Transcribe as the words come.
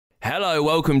Hello,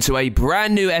 welcome to a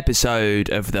brand new episode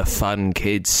of the Fun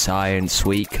Kids Science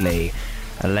Weekly.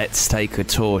 Let's take a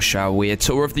tour, shall we? A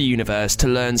tour of the universe to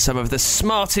learn some of the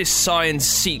smartest science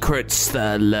secrets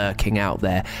that are lurking out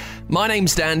there. My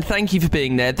name's Dan, thank you for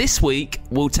being there. This week,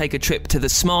 we'll take a trip to the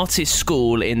smartest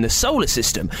school in the solar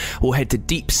system. We'll head to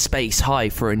Deep Space High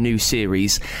for a new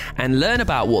series and learn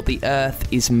about what the Earth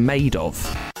is made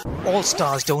of. All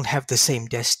stars don't have the same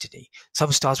destiny.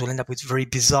 Some stars will end up with very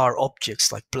bizarre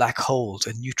objects like black holes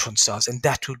and neutron stars, and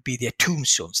that would be their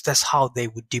tombstones. That's how they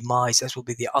would demise. That will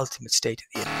be the ultimate state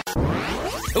of the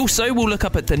Earth. Also, we'll look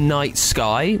up at the night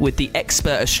sky with the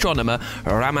expert astronomer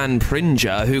Raman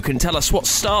Prinja, who can tell us what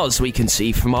stars we can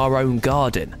see from our own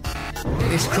garden.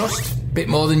 This crust, bit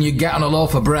more than you get on a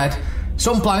loaf of bread.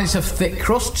 Some planets have thick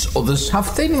crusts, others have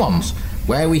thin ones.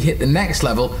 Where we hit the next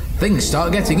level, things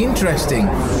start getting interesting.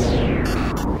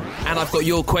 And I've got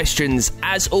your questions,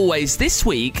 as always. This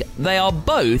week, they are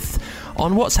both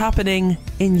on what's happening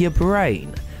in your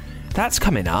brain. That's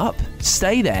coming up.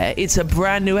 Stay there. It's a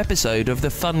brand new episode of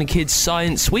the Fun Kids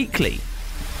Science Weekly.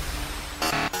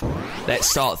 Let's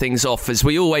start things off, as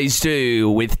we always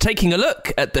do, with taking a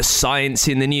look at the science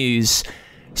in the news.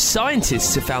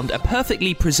 Scientists have found a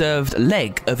perfectly preserved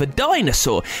leg of a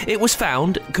dinosaur. It was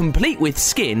found, complete with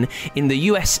skin, in the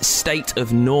US state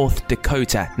of North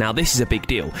Dakota. Now, this is a big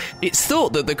deal. It's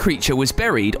thought that the creature was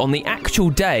buried on the actual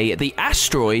day the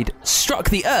asteroid struck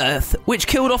the Earth, which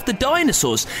killed off the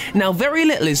dinosaurs. Now, very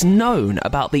little is known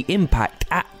about the impact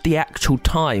at the actual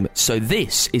time, so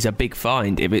this is a big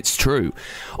find if it's true.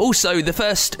 Also, the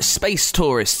first space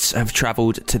tourists have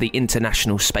travelled to the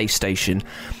International Space Station.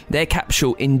 Their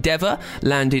capsule Endeavour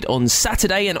landed on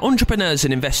Saturday, and entrepreneurs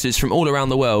and investors from all around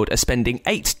the world are spending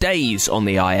 8 days on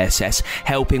the ISS,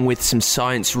 helping with some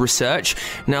science research.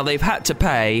 Now, they've had to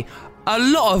pay a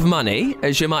lot of money,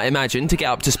 as you might imagine, to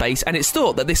get up to space, and it's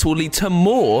thought that this will lead to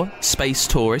more space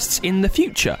tourists in the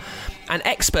future. And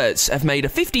experts have made a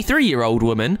 53-year-old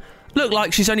woman look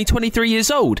like she's only 23 years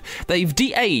old. They've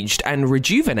de-aged and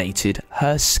rejuvenated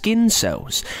her skin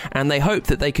cells, and they hope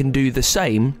that they can do the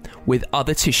same with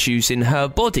other tissues in her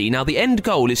body. Now, the end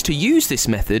goal is to use this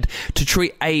method to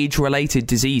treat age-related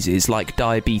diseases like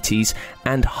diabetes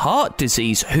and heart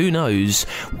disease. Who knows?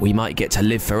 We might get to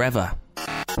live forever.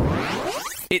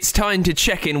 It's time to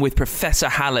check in with Professor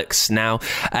Hallux now.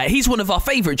 He's one of our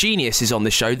favourite geniuses on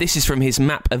the show. This is from his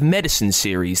Map of Medicine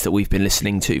series that we've been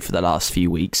listening to for the last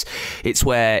few weeks. It's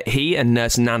where he and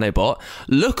Nurse Nanobot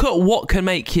look at what can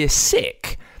make you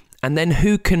sick and then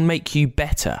who can make you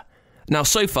better. Now,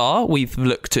 so far, we've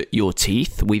looked at your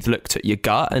teeth, we've looked at your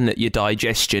gut and at your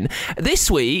digestion. This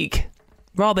week,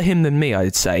 rather him than me,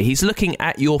 I'd say, he's looking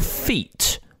at your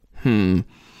feet.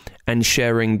 And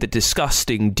sharing the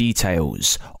disgusting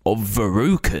details of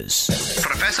verrucas.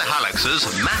 Professor Hallux's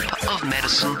Map of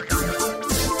Medicine.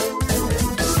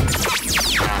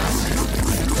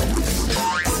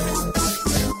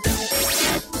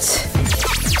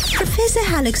 Professor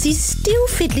Hallux is still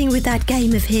fiddling with that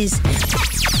game of his.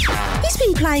 He's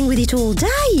been playing with it all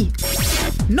day.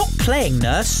 Not playing,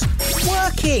 nurse.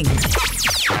 Working.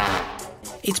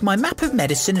 It's my Map of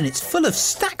Medicine, and it's full of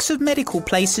stacks of medical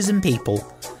places and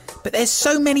people. But there's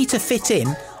so many to fit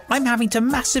in, I'm having to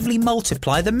massively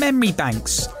multiply the memory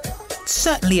banks.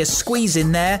 Certainly a squeeze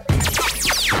in there.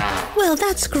 Well,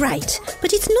 that's great,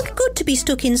 but it's not good to be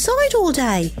stuck inside all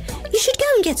day. You should go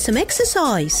and get some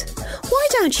exercise. Why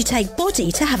don't you take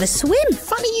Body to have a swim?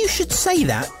 Funny you should say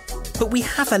that, but we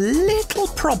have a little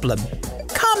problem.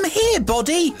 Come here,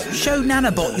 Body. Show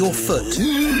Nanobot your foot.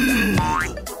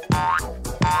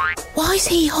 Why's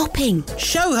he hopping?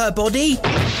 Show her, Body.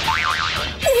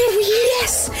 Oh,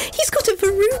 yes! He's got a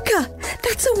verruca!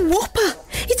 That's a whopper!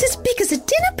 It's as big as a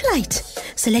dinner plate!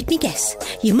 So let me guess,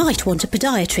 you might want a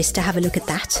podiatrist to have a look at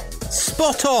that.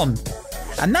 Spot on!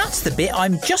 And that's the bit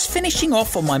I'm just finishing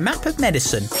off on my Map of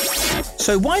Medicine.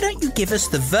 So why don't you give us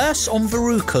the verse on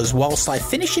verrucas whilst I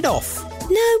finish it off?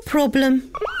 No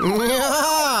problem.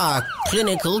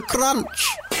 Clinical crunch.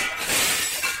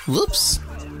 Whoops.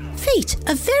 Feet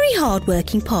are very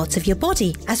hard-working parts of your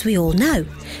body, as we all know.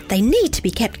 They need to be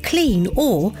kept clean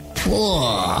or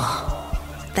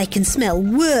they can smell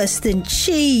worse than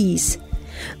cheese.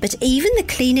 But even the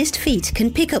cleanest feet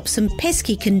can pick up some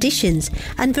pesky conditions,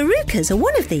 and verrucas are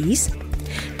one of these.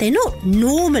 They're not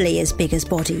normally as big as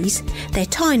bodies. They're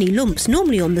tiny lumps,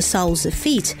 normally on the soles of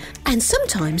feet, and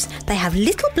sometimes they have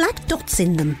little black dots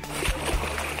in them.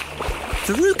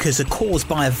 Verrucas are caused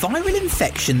by a viral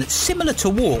infection that's similar to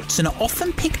warts and are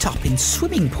often picked up in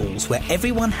swimming pools where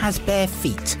everyone has bare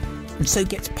feet and so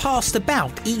gets passed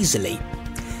about easily.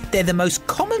 They're the most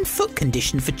common foot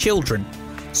condition for children,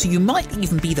 so you might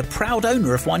even be the proud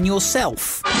owner of one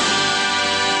yourself.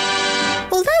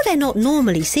 Although they're not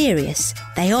normally serious,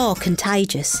 they are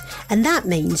contagious, and that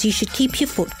means you should keep your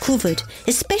foot covered,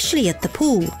 especially at the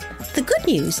pool. The good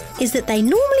news is that they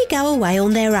normally go away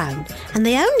on their own, and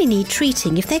they only need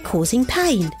treating if they're causing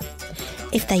pain.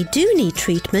 If they do need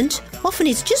treatment, often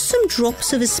it's just some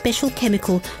drops of a special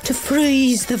chemical to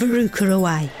freeze the verruca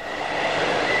away.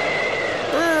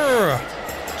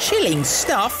 Chilling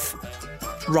stuff.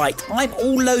 Right, I'm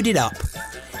all loaded up.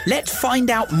 Let's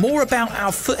find out more about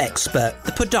our foot expert,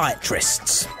 the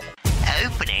podiatrists.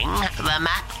 Opening the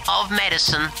map of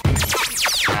medicine.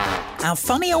 Our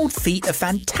funny old feet are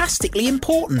fantastically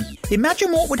important.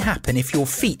 Imagine what would happen if your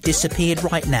feet disappeared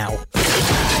right now.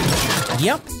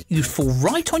 Yup, you'd fall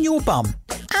right on your bum.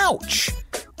 Ouch!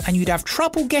 And you'd have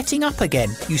trouble getting up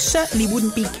again. You certainly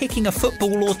wouldn't be kicking a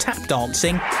football or tap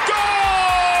dancing.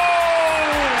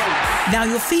 Now,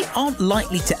 your feet aren't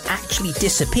likely to actually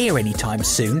disappear anytime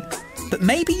soon, but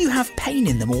maybe you have pain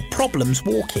in them or problems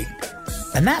walking.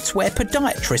 And that's where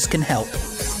podiatrists can help.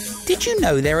 Did you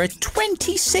know there are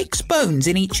 26 bones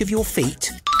in each of your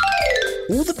feet?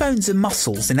 All the bones and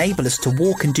muscles enable us to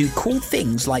walk and do cool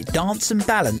things like dance and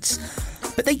balance,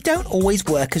 but they don't always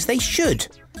work as they should.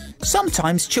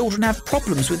 Sometimes children have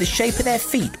problems with the shape of their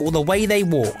feet or the way they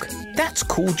walk. That's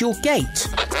called your gait.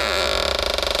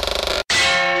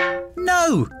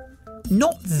 No,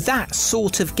 not that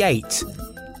sort of gait.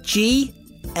 G-A-I-T.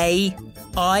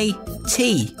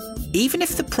 Even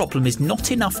if the problem is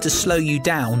not enough to slow you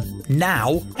down,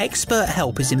 now expert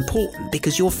help is important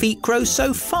because your feet grow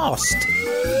so fast.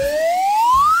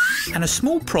 And a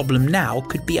small problem now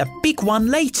could be a big one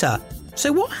later.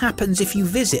 So what happens if you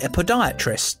visit a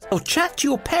podiatrist? Or chat to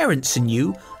your parents and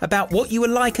you about what you were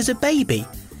like as a baby,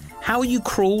 how you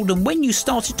crawled and when you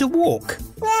started to walk.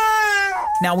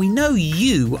 Now we know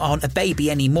you aren't a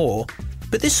baby anymore,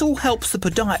 but this all helps the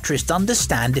podiatrist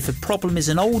understand if a problem is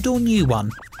an old or new one.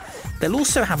 They'll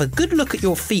also have a good look at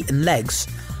your feet and legs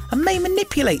and may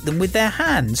manipulate them with their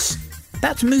hands.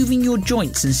 That's moving your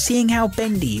joints and seeing how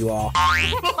bendy you are.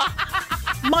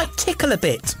 Might tickle a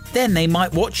bit, then they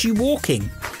might watch you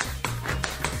walking.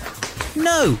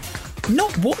 No,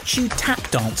 not watch you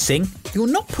tap dancing. You're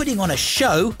not putting on a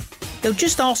show. They'll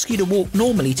just ask you to walk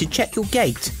normally to check your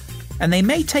gait, and they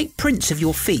may take prints of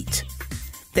your feet.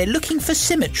 They're looking for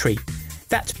symmetry.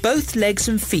 That's both legs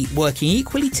and feet working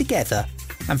equally together,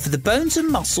 and for the bones and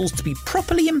muscles to be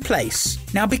properly in place.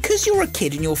 Now, because you're a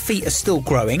kid and your feet are still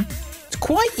growing, it's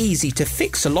quite easy to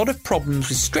fix a lot of problems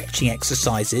with stretching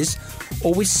exercises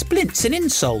or with splints and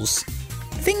insoles.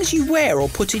 Things you wear or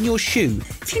put in your shoe.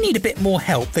 If you need a bit more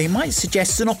help, they might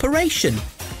suggest an operation.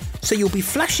 So you'll be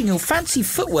flashing your fancy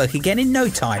footwork again in no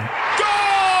time.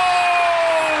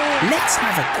 Let's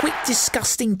have a quick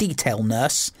disgusting detail,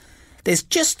 nurse. There's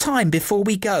just time before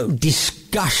we go.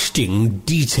 Disgusting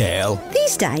detail?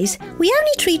 These days, we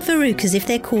only treat verrucas if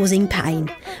they're causing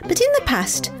pain. But in the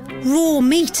past, raw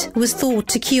meat was thought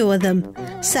to cure them.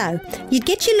 So, you'd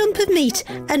get your lump of meat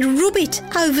and rub it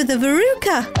over the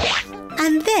verruca.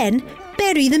 And then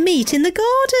bury the meat in the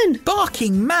garden.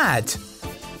 Barking mad.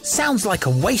 Sounds like a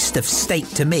waste of steak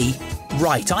to me.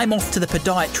 Right, I'm off to the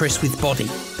podiatrist with Body.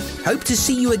 Hope to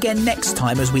see you again next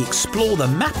time as we explore the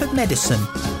map of medicine.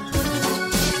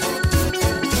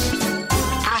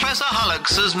 Professor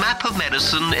Hullox's Map of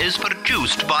Medicine is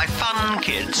produced by Fun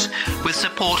Kids with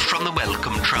support from the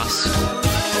Wellcome Trust.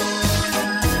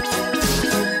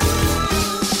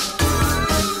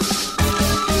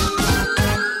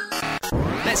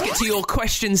 Let's get to your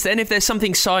questions then. If there's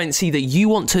something sciencey that you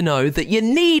want to know that you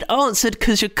need answered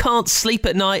because you can't sleep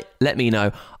at night, let me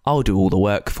know. I'll do all the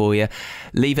work for you.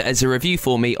 Leave it as a review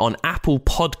for me on Apple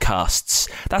Podcasts.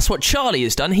 That's what Charlie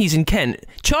has done. He's in Kent.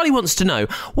 Charlie wants to know,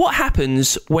 what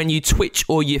happens when you twitch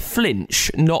or you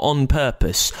flinch, not on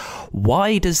purpose?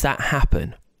 Why does that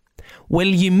happen? Well,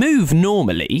 you move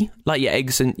normally, like your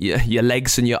legs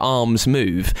and your arms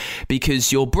move,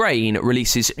 because your brain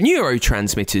releases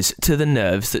neurotransmitters to the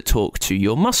nerves that talk to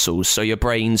your muscles. So your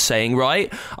brain's saying,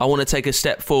 right, I want to take a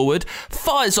step forward,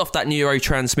 fires off that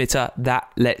neurotransmitter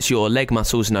that lets your leg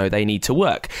muscles know they need to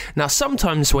work. Now,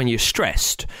 sometimes when you're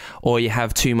stressed or you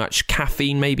have too much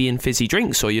caffeine, maybe in fizzy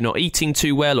drinks, or you're not eating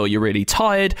too well, or you're really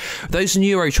tired, those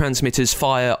neurotransmitters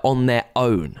fire on their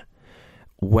own,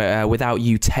 without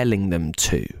you telling them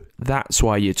to. That's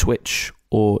why you twitch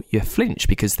or you flinch,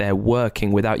 because they're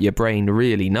working without your brain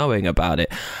really knowing about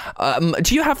it.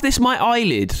 Do you have this? My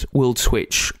eyelid will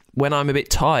twitch When I'm a bit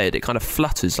tired, it kind of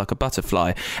flutters like a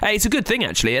butterfly. It's a good thing,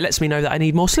 actually. It lets me know that I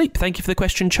need more sleep. Thank you for the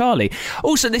question, Charlie.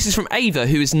 Also, this is from Ava,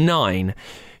 who is 9,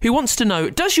 who wants to know,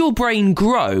 does your brain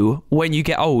grow when you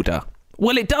get older?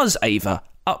 Well, it does, Ava,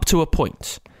 up to a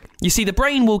point. You see, the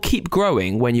brain will keep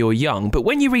growing when you're young, but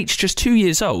when you reach just 2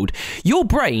 years old, your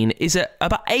brain is at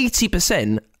about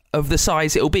 80% of the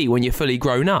size it'll be when you're fully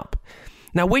grown up.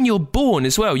 Now, when you're born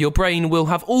as well, your brain will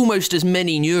have almost as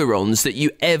many neurons that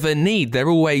you ever need. They're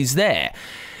always there.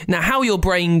 Now, how your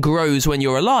brain grows when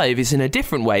you're alive is in a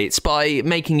different way. It's by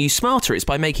making you smarter. It's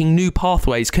by making new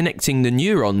pathways connecting the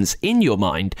neurons in your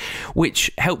mind,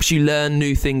 which helps you learn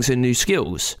new things and new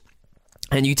skills.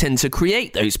 And you tend to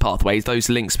create those pathways, those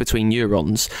links between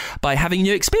neurons, by having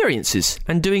new experiences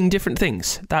and doing different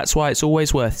things. That's why it's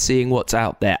always worth seeing what's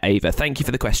out there, Ava. Thank you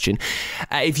for the question.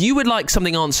 If you would like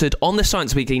something answered on the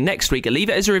Science Weekly next week, leave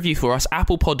it as a review for us.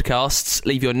 Apple Podcasts,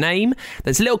 leave your name.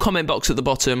 There's a little comment box at the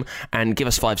bottom, and give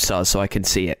us 5 stars so I can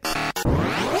see it.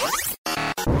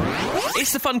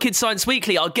 It's the Fun Kids Science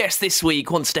Weekly. Our guest this week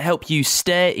wants to help you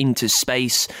stare into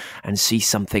space and see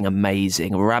something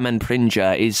amazing. Raman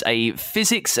Prinja is a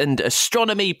physics and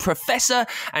astronomy professor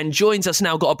and joins us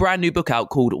now. Got a brand new book out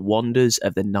called Wonders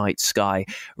of the Night Sky.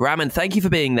 Raman, thank you for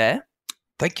being there.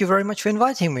 Thank you very much for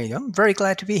inviting me. I'm very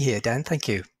glad to be here, Dan. Thank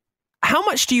you. How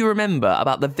much do you remember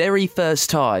about the very first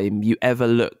time you ever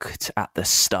looked at the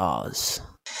stars?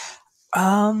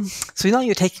 So now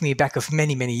you're taking me back of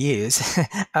many, many years.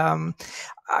 I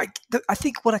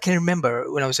think what I can remember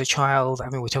when I was a child, I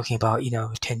mean, we're talking about,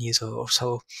 10 years or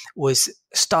so, was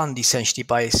stunned essentially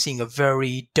by seeing a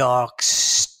very dark,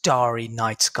 starry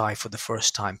night sky for the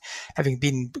first time. Having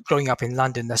been growing up in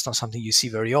London, that's not something you see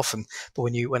very often. But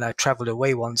when I traveled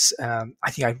away once,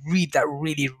 I think that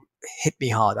really hit me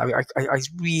hard. I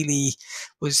really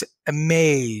was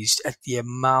amazed at the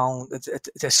amount, at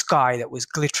the sky that was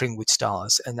glittering with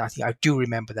stars, and I think I do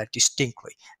remember that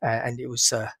distinctly. And it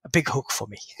was a big hook for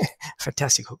me,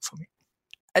 fantastic hook for me.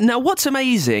 And now, what's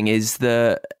amazing is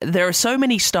that there are so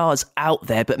many stars out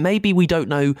there, but maybe we don't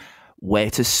know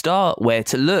where to start, where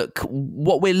to look,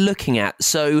 what we're looking at.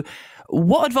 So,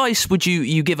 what advice would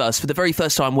you give us for the very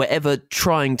first time we're ever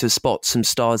trying to spot some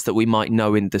stars that we might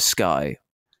know in the sky?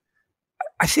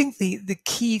 I think the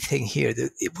key thing here,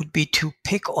 that it would be to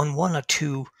pick on one or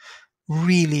two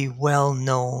really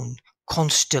well-known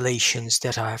constellations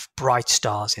that have bright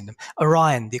stars in them.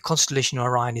 Orion, the constellation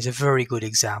Orion, is a very good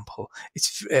example.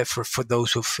 It's for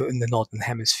those who are in the Northern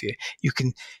Hemisphere. You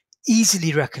can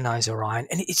easily recognize Orion,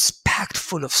 and it's packed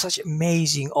full of such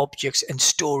amazing objects and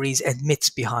stories and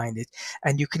myths behind it,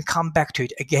 and you can come back to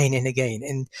it again and again.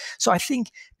 And so I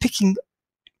think picking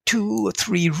 2 or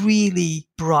 3 really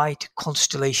bright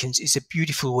constellations is a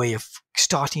beautiful way of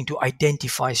starting to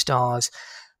identify stars,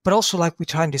 but also, like we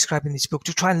try and describe in this book,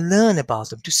 to try and learn about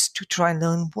them, to try and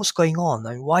learn what's going on.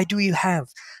 I mean, why do you have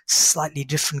slightly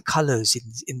different colors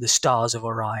in the stars of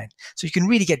Orion? So you can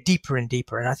really get deeper and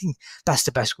deeper, and I think that's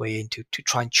the best way to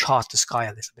try and chart the sky a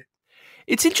little bit.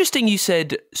 It's interesting you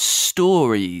said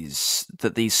stories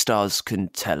that these stars can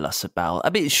tell us about.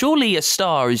 I mean, surely a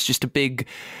star is just a big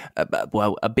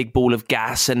ball of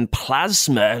gas and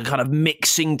plasma kind of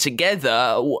mixing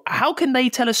together. How can they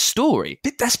tell a story?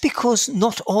 But that's because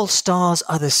not all stars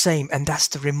are the same, and that's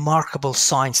the remarkable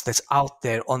science that's out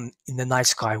there in the night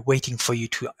sky waiting for you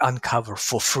to uncover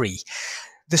for free.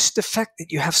 The fact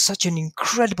that you have such an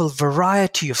incredible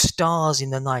variety of stars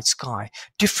in the night sky,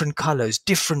 different colors,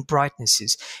 different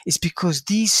brightnesses, is because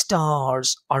these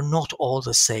stars are not all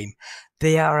the same.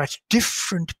 They are at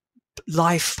different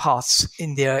life paths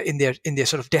in their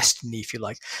sort of destiny, if you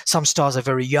like. Some stars are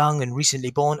very young and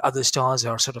recently born. Other stars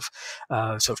are sort of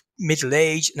middle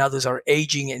aged, and others are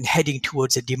aging and heading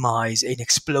towards a demise, an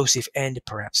explosive end,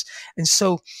 perhaps. And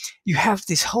so you have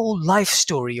this whole life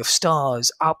story of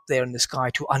stars out there in the sky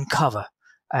to uncover,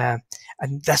 and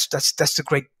that's the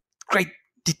great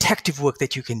detective work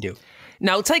that you can do.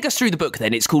 Now, take us through the book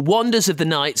then. It's called Wonders of the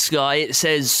Night Sky. It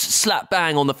says slap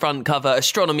bang on the front cover,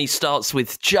 astronomy starts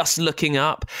with just looking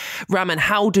up. Raman,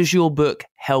 how does your book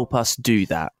help us do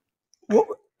that? What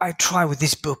I try with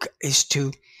this book is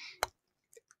to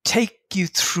take you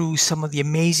through some of the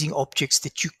amazing objects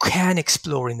that you can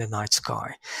explore in the night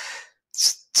sky.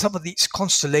 Some of these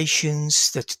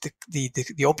constellations, that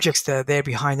the objects that are there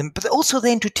behind them, but also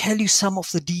then to tell you some of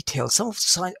the details, some of the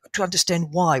science, to understand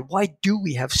why do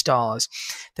we have stars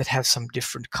that have some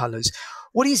different colors?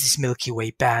 What is this Milky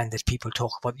Way band that people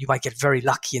talk about? You might get very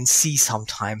lucky and see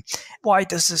sometime. Why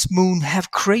does this moon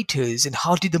have craters, and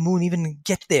how did the moon even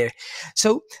get there?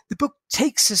 So the book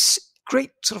takes us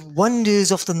great sort of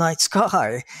wonders of the night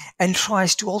sky, and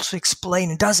tries to also explain,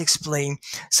 and does explain,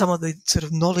 some of the sort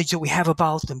of knowledge that we have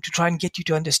about them, to try and get you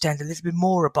to understand a little bit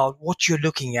more about what you're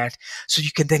looking at, so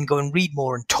you can then go and read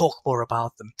more and talk more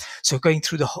about them. So going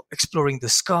through exploring the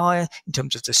sky in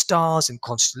terms of the stars and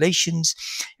constellations,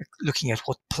 looking at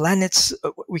what planets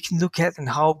we can look at and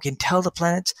how we can tell the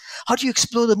planets. How do you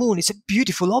explore the moon? It's a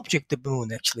beautiful object, the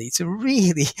moon, actually. It's a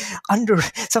really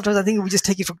sometimes I think we just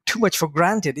take it too much for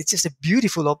granted. It's just a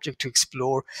beautiful object to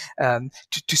explore,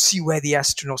 to see where the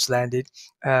astronauts landed,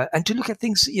 and to look at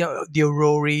things, the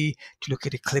aurorae, to look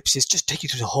at eclipses, just take you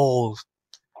to the whole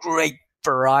great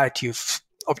variety of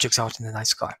objects out in the night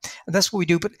sky. And that's what we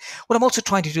do. But what I'm also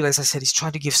trying to do, as I said, is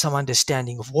trying to give some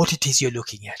understanding of what it is you're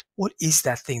looking at. What is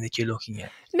that thing that you're looking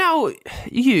at? Now,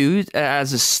 you,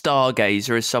 as a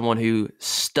stargazer, as someone who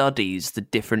studies the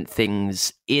different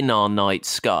things in our night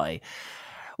sky,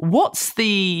 what's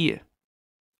the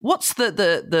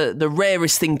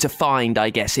rarest thing to find,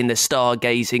 I guess, in the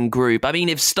stargazing group? I mean,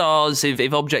 if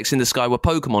objects in the sky were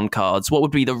Pokemon cards, what would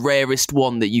be the rarest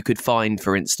one that you could find,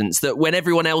 for instance, that when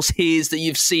everyone else hears that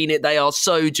you've seen it, they are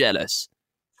so jealous?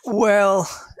 Well,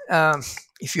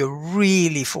 if you're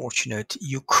really fortunate,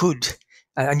 you could,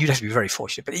 and you'd have to be very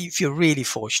fortunate, but if you're really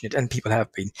fortunate, and people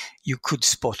have been, you could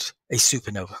spot a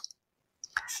supernova.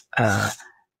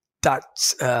 That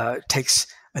takes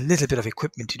a little bit of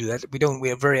equipment to do that.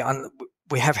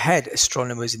 We have had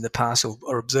astronomers in the past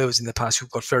or observers in the past who've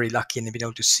got very lucky and have been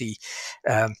able to see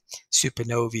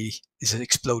supernovae, these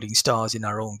exploding stars in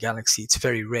our own galaxy. It's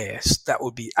very rare. So that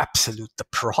would be the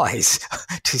prize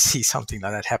to see something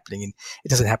like that happening. And it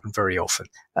doesn't happen very often.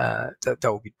 That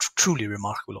would be truly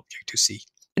remarkable object to see.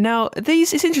 Now,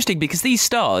 it's interesting because these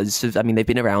stars, they've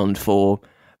been around for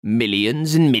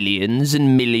millions and millions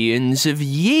and millions of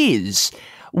years.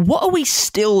 What are we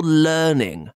still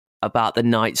learning about the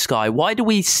night sky? Why do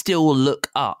we still look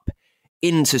up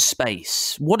into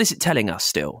space? What is it telling us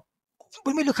still?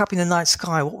 When we look up in the night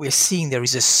sky, what we're seeing there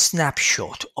is a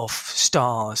snapshot of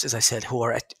stars, as I said, who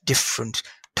are at different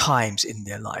times in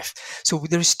their life. So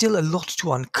there is still a lot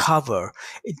to uncover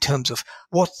in terms of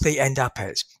what they end up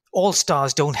as. All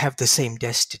stars don't have the same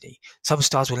destiny. Some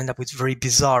stars will end up with very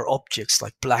bizarre objects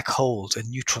like black holes and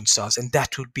neutron stars, and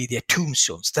that would be their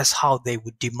tombstones. That's how they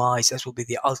would demise. That will be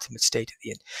the ultimate state at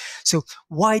the end. So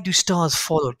why do stars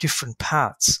follow different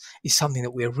paths is something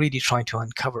that we're really trying to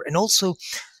uncover. And also,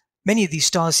 many of these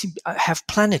stars have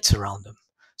planets around them.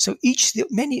 So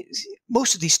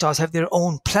most of these stars have their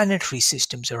own planetary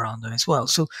systems around them as well.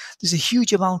 So there's a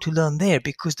huge amount to learn there,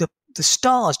 because the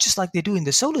stars, just like they do in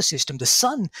the solar system, the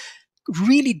sun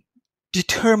really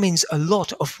determines a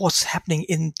lot of what's happening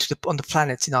on the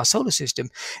planets in our solar system.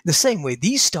 The same way,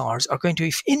 these stars are going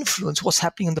to influence what's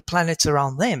happening on the planets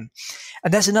around them.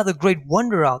 And that's another great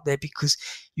wonder out there, because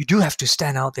you do have to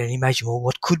stand out there and imagine, well,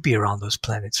 what could be around those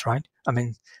planets, right? I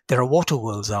mean, there are water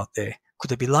worlds out there. Could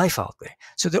there be life out there?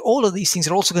 So all of these things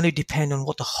are also going to depend on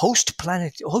what the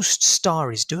host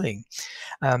star is doing.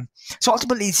 So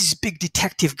ultimately, it's this big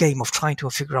detective game of trying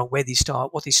to figure out what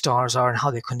these stars are and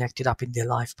how they're connected up in their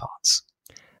life paths.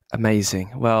 Amazing.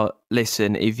 Well,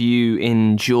 listen, if you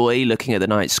enjoy looking at the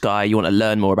night sky, you want to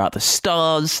learn more about the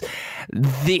stars,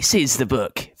 this is the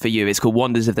book for you. It's called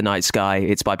Wonders of the Night Sky.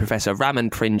 It's by Professor Raman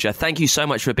Prinja. Thank you so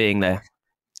much for being there.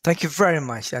 Thank you very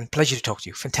much, and pleasure to talk to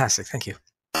you. Fantastic. Thank you.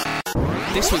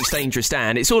 This week's Dangerous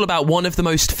Dan, it's all about one of the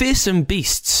most fearsome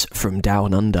beasts from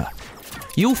down under.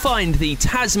 You'll find the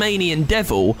Tasmanian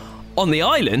devil on the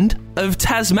island of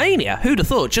Tasmania. Who'd have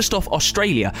thought? Just off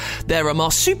Australia. They're a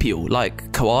marsupial,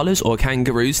 like koalas or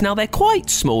kangaroos. Now, they're quite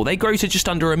small. They grow to just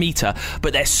under a metre,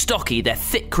 but they're stocky. They're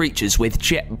thick creatures with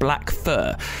jet black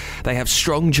fur. They have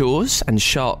strong jaws and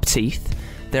sharp teeth.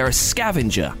 They're a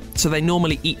scavenger, so they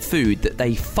normally eat food that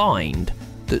they find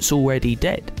that's already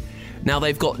dead. Now,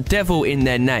 they've got devil in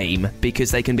their name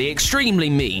because they can be extremely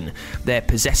mean. They're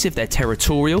possessive, they're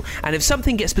territorial, and if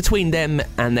something gets between them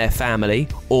and their family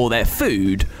or their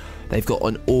food, they've got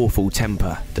an awful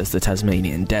temper, does the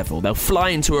Tasmanian devil. They'll fly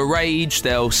into a rage,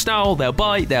 they'll snarl, they'll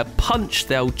bite, they'll punch,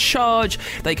 they'll charge.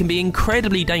 They can be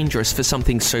incredibly dangerous for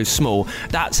something so small.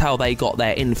 That's how they got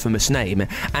their infamous name,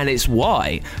 and it's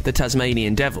why the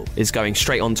Tasmanian devil is going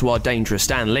straight onto our Dangerous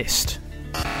Dan list.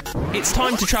 It's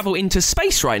time to travel into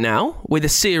space right now with a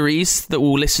series that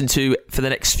we'll listen to for the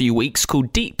next few weeks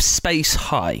called Deep Space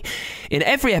High. In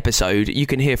every episode, you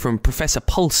can hear from Professor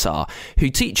Pulsar, who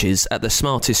teaches at the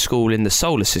smartest school in the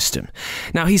solar system.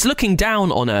 Now, he's looking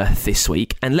down on Earth this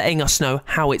week and letting us know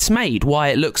how it's made, why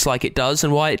it looks like it does,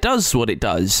 and why it does what it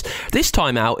does. This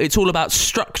time out, it's all about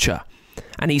structure,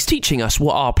 and he's teaching us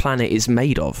what our planet is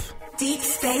made of. Deep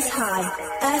Space High,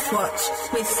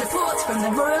 Earthwatch, with support from the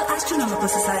Royal Astronomical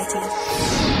Society.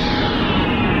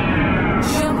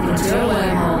 Jump into a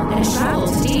wormhole and travel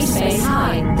to Deep Space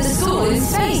High, the school in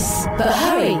space. But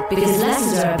hurry, because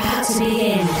lessons are about to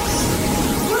begin.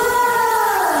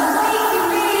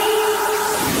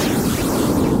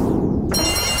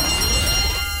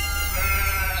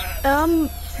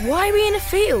 Why are we in a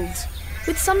field?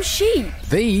 With some sheep?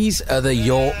 These are the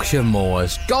Yorkshire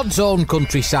Moors. God's own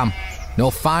country, Sam. No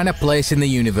finer place in the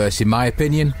universe, in my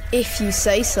opinion. If you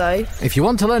say so. If you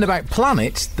want to learn about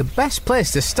planets, the best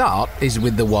place to start is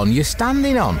with the one you're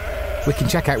standing on. We can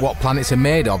check out what planets are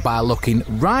made of by looking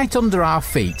right under our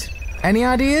feet. Any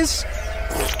ideas?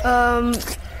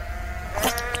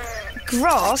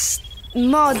 Grass,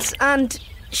 mud, and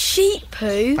sheep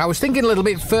poo. I was thinking a little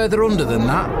bit further under than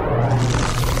that.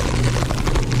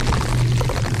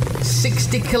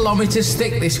 60 kilometres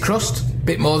thick, this crust.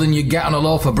 Bit more than you get on a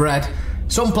loaf of bread.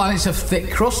 Some planets have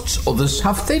thick crusts, others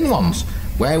have thin ones.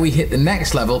 Where we hit the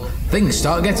next level, things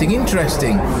start getting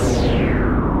interesting.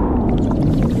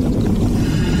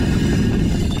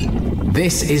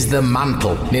 This is the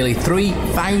mantle, nearly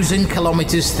 3,000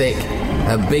 kilometres thick.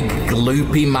 A big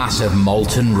gloopy mass of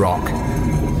molten rock.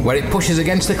 Where it pushes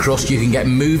against the crust, you can get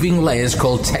moving layers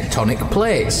called tectonic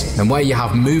plates. And where you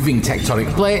have moving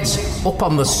tectonic plates, up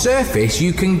on the surface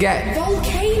you can get...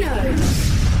 volcanoes!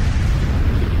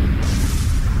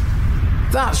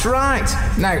 That's right.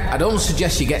 Now, I don't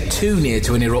suggest you get too near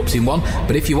to an erupting one,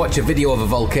 but if you watch a video of a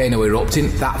volcano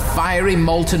erupting, that fiery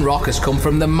molten rock has come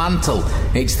from the mantle.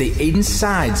 It's the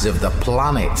insides of the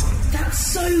planet. That's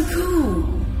so cool.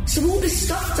 So all this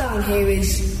stuff down here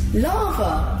is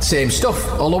lava? Same stuff,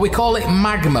 although we call it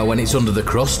magma when it's under the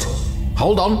crust.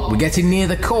 Hold on, we're getting near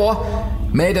the core.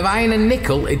 Made of iron and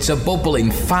nickel, it's a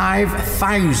bubbling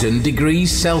 5,000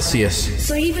 degrees Celsius.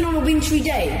 So even on a wintry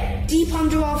day, deep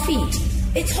under our feet,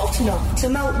 it's hot enough to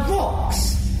melt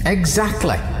rocks?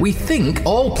 Exactly. We think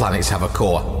all planets have a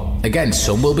core. Again,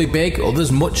 some will be big,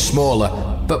 others much smaller,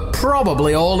 but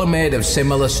probably all are made of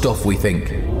similar stuff, we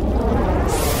think.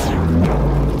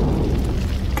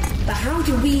 But how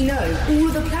do we know all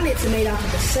of the planets are made out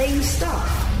of the same stuff?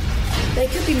 They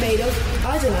could be made of,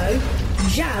 I don't know,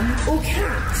 jam or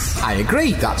cats. I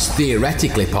agree, that's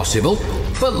theoretically possible,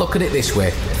 but look at it this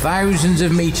way. Thousands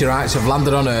of meteorites have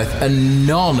landed on Earth and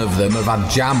none of them have had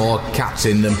jam or cats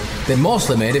in them. They're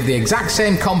mostly made of the exact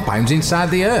same compounds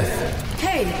inside the Earth.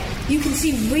 Hey, you can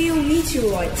see real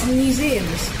meteorites in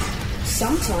museums.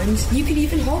 Sometimes you can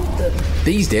even hold them.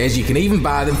 These days you can even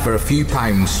buy them for a few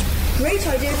pounds. Great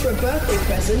idea for a birthday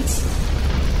present.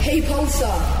 Hey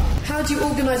Pulsar, how do you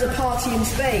organise a party in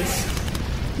space?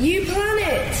 You plan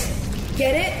it!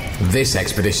 Get it? This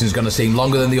expedition's going to seem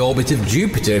longer than the orbit of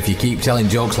Jupiter if you keep telling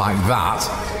jokes like that.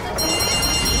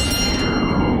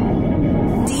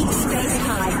 Deep Space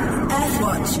High,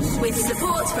 Earthwatch, with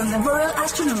support from the Royal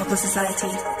Astronomical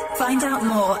Society. Find out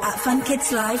more at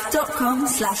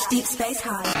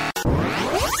funkidslive.com/deepspacehigh.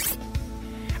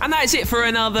 And that is it for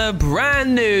another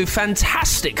brand new,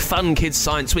 fantastic Fun Kids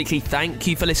Science Weekly. Thank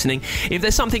you for listening. If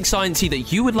there's something sciencey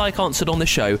that you would like answered on the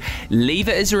show, leave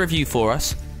it as a review for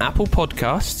us. Apple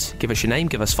Podcasts, give us your name,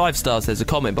 give us 5 stars. There's a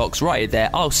comment box right there.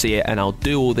 I'll see it and I'll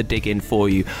do all the digging for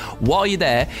you. While you're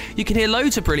there, you can hear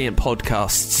loads of brilliant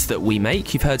podcasts that we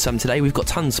make. You've heard some today. We've got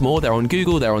tons more. They're on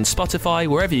Google, they're on Spotify,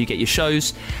 wherever you get your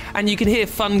shows. And you can hear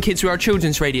Fun Kids, we're a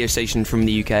children's radio station from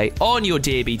the UK, on your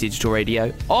DAB digital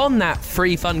radio, on that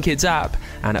free Fun Kids app,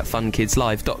 and at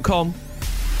funkidslive.com.